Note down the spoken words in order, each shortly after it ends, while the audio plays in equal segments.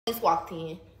walked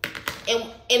in. And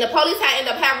the police had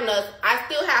ended up having us. I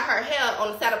still had her hair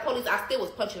on the side of the police. I still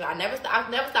was punching her. I never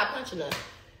stopped punching her.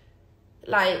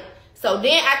 Like, so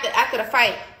then after the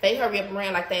fight, they hurry up and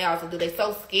ran like they always do. They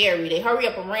so scary. They hurry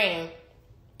up and ran.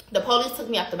 The police took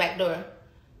me out the back door.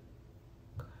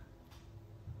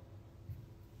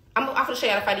 I'm gonna show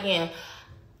y'all the fight again.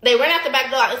 They ran out the back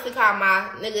door. I instantly called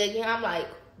my nigga again. I'm like,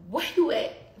 where you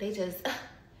at? They just,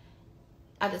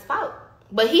 I just fought.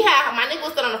 But my nigga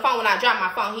was still on the phone when I dropped my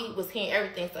phone. He was hearing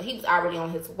everything, so he was already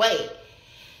on his way.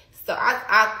 So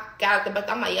I got out the back.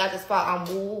 I'm like, y'all just fought.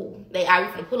 I'm woo. They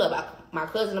already finna pull up. My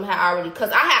cousin had already,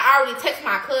 because I had already texted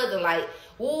my cousin, like,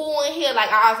 woo in here.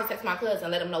 Like, I also text my cousin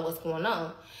and let him know what's going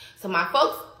on. So all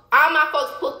my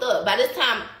folks pulled up. By this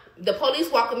time, the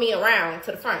police walking me around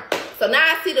to the front. So now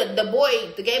I see the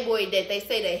gay boy that they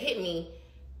say that hit me.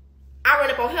 I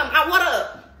ran up on him. What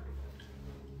up?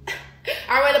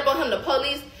 I ran up on him. The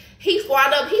police, he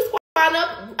squad up.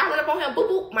 I ran up on him. Boop,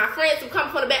 boop. My friends who come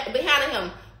from the back behind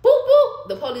him. Boop, boop.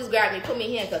 The police grabbed me, put me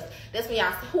in handcuffs. That's when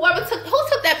y'all, who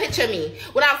took that picture of me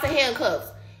when I was in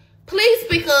handcuffs? Please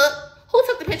speak up. Who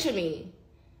took the picture of me?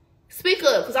 Speak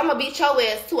up, because I'm going to beat your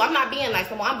ass too. I'm not being nice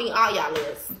no more. I'm beating all y'all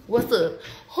ass. What's up?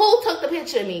 Who took the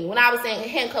picture of me when I was in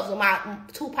handcuffs with my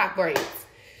Tupac braids?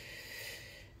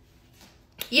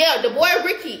 Yeah, the boy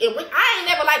Ricky. And I ain't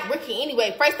never liked Ricky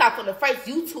anyway. First off, on the first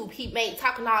YouTube he made,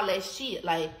 talking all that shit.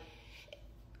 Like,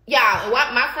 y'all,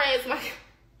 and my friends,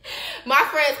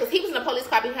 because he was in the police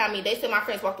car behind me, they said my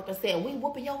friends walked up and said, we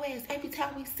whooping your ass every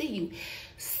time we see you.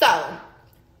 So,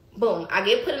 boom, I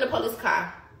get put in the police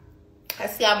car. I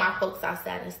see all my folks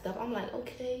outside and stuff. I'm like,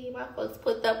 okay, my folks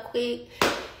put up quick.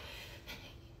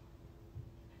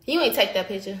 You ain't take that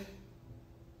picture.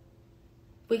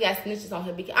 We got snitches on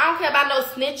here. I don't care about no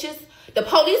snitches. The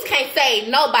police can't save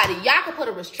nobody. Y'all can put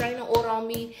a restraining order on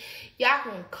me. Y'all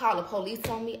can call the police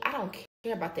on me. I don't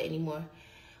care about that anymore.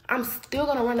 I'm still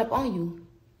going to run up on you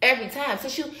every time. Then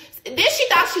she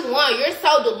thought she won. You're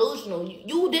so delusional.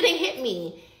 You didn't hit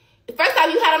me. The first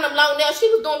time you had on them long nails, she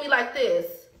was doing me like this.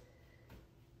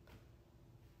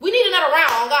 We need another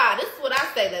round on God. This is what I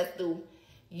say let's do.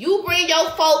 You bring your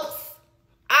folks.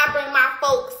 I bring my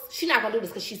folks. She not going to do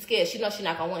this because she's scared. She knows she's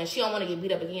not going to win. She don't want to get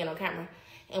beat up again on camera.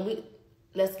 And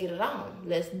let's get it on.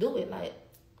 Let's do it. Like,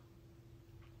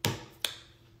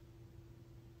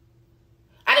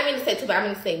 I didn't mean to say Tupac. I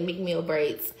mean to say Meek Mill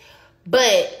braids.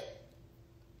 But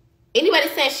anybody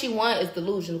saying she won is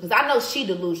delusional. Because I know she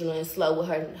delusional and slow with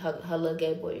her little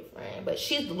gay boyfriend. But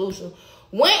she's delusional.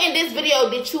 When in this video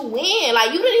did you win?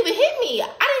 Like, you didn't even hit me. I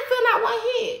didn't feel not one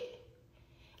hit.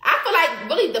 I feel like,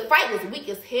 really, the fight was weak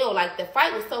as hell. Like, the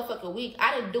fight was so fucking weak.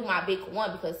 I didn't do my big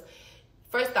one because,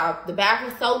 first off, the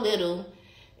bathroom's so little.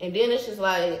 And then it's just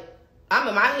like, I'm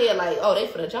in my head like, oh, they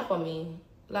finna jump on me.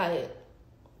 Like,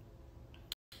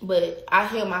 but I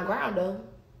held my ground, though.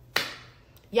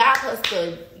 Y'all supposed to,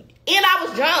 and I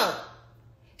was drunk.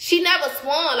 She never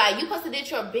swung. Like, you supposed to did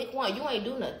your big one. You ain't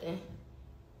do nothing.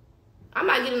 I'm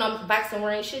not getting on boxing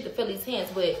ring shit to fill these hands,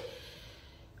 but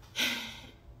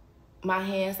my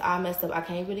hands all messed up. I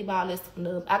can't really ball this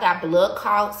one up. I got blood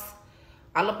clots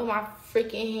all up on my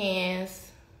freaking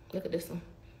hands. Look at this one.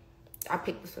 I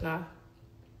picked this one off.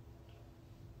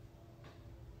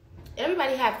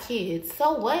 Everybody have kids.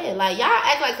 So what? Like, y'all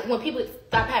act like when people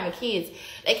stop having kids,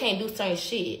 they can't do certain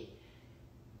shit.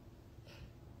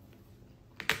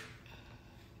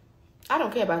 I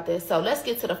don't care about that. So let's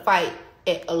get to the fight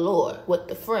at Allure with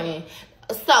the friend.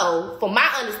 So, from my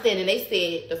understanding, they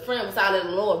said the friend was out at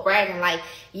Allure bragging like,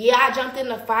 yeah, I jumped in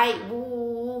the fight,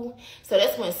 woo. So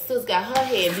that's when sis got her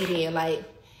head beat in. Like,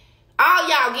 all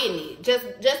y'all getting it.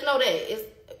 Just know that. It's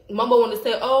MoMo want to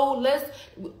say, oh,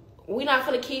 we not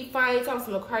gonna keep fighting. Talking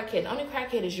to some crackhead. The only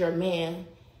crackhead is your man.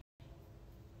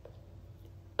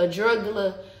 A drug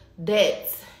dealer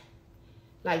that,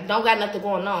 like, don't got nothing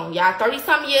going on. Y'all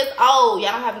 30-something years old.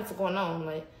 Y'all don't have nothing going on.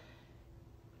 Like,